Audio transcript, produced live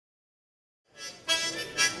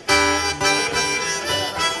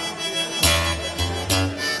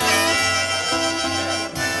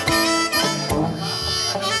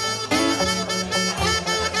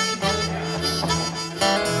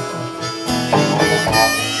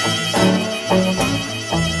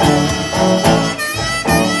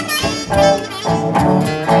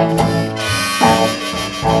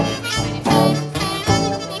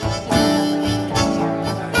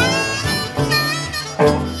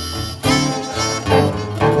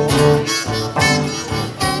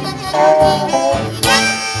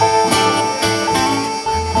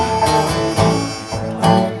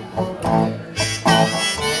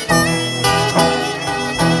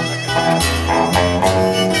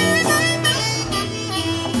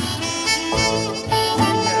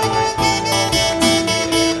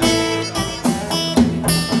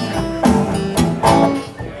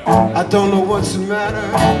I don't know what's the matter,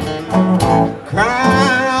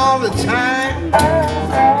 crying all the time.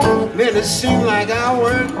 Man, it seems like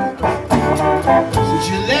hours since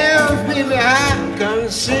you left me behind. Come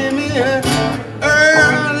see me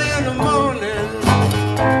early in the morning,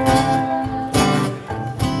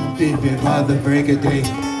 baby, by the break of day.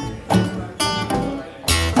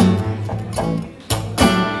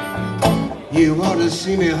 You ought to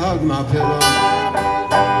see me hug my pillow,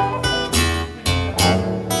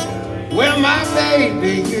 where my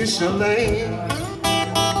baby used to lay.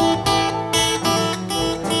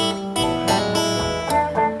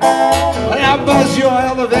 When I buzz your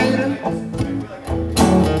elevator,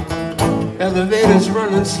 elevator's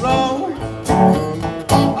running slow.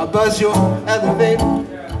 I buzz your elevator,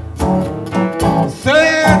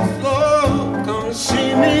 third floor, come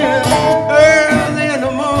see me early in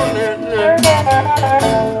the morning,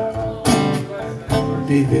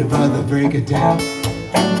 baby, by the break of day.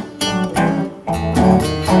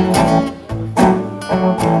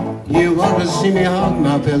 You want to see me hug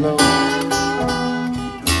my pillow,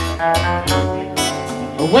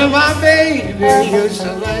 where my baby used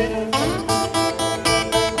to lay.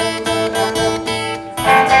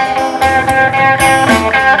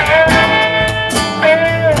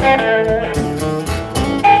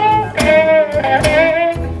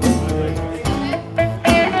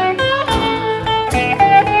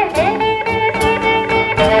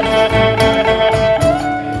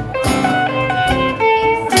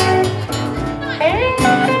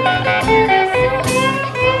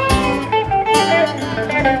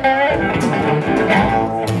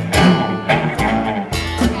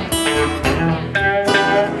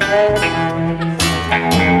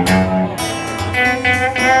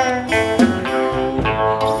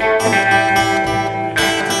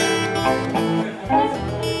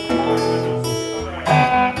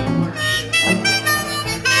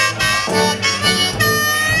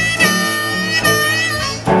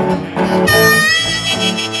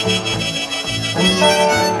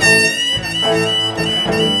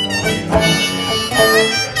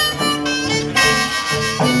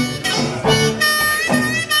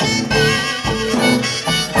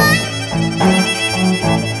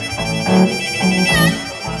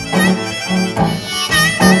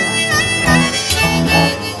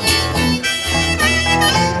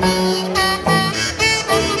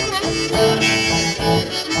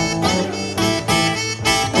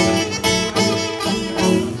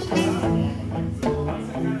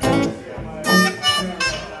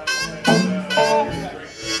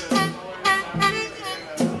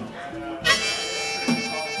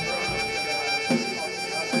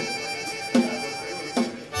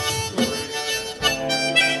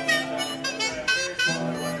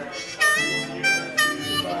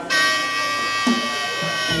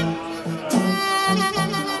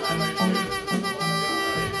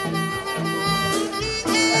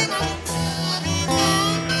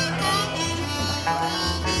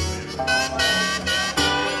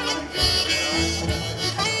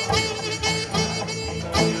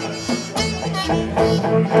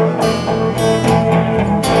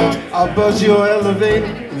 I'll buzz your elevator,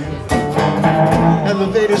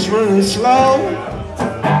 elevator's running slow.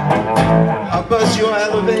 I'll buzz your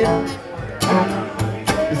elevator,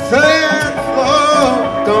 third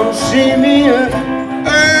floor, don't see me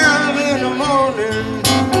early in the morning,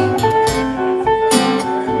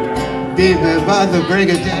 baby, by the break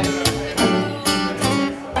of day.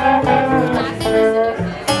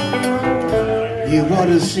 You want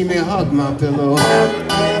to see me hug my pillow,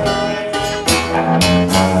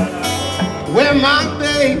 where my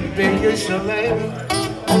baby used to lay.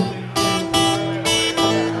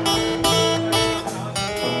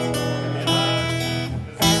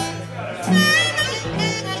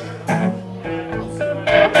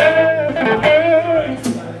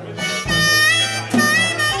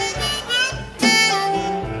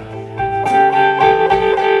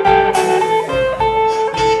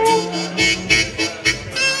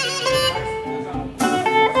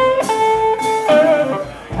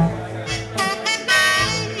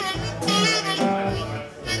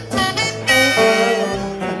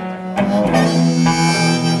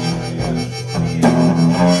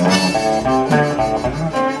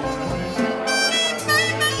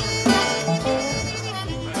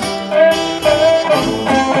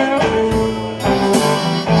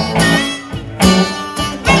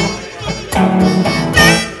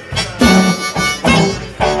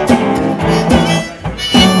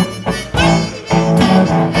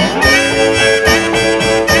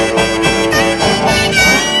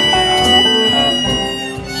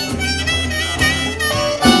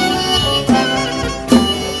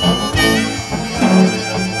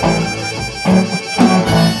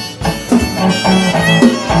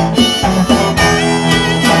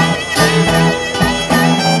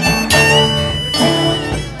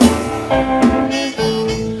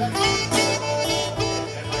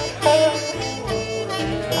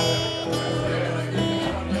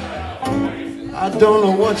 I don't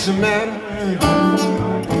know what's the matter,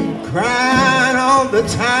 crying all the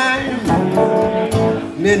time.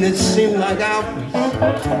 Minutes seem like hours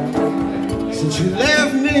since you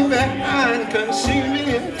left me behind. Couldn't see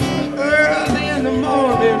me early in the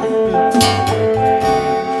morning,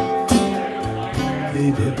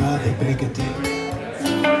 baby, by the break of day.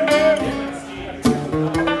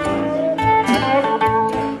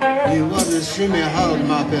 You want to see me hold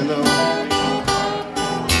my pillow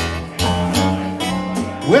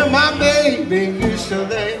where my baby used to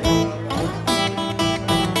lay.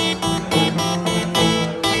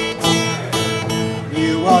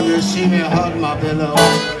 You want to see me hug my pillow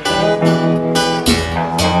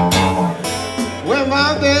where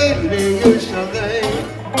my baby used to lay.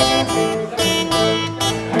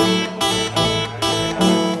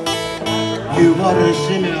 You want to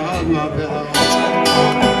see me hug my pillow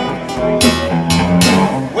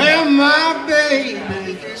where my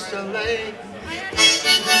baby used to lay.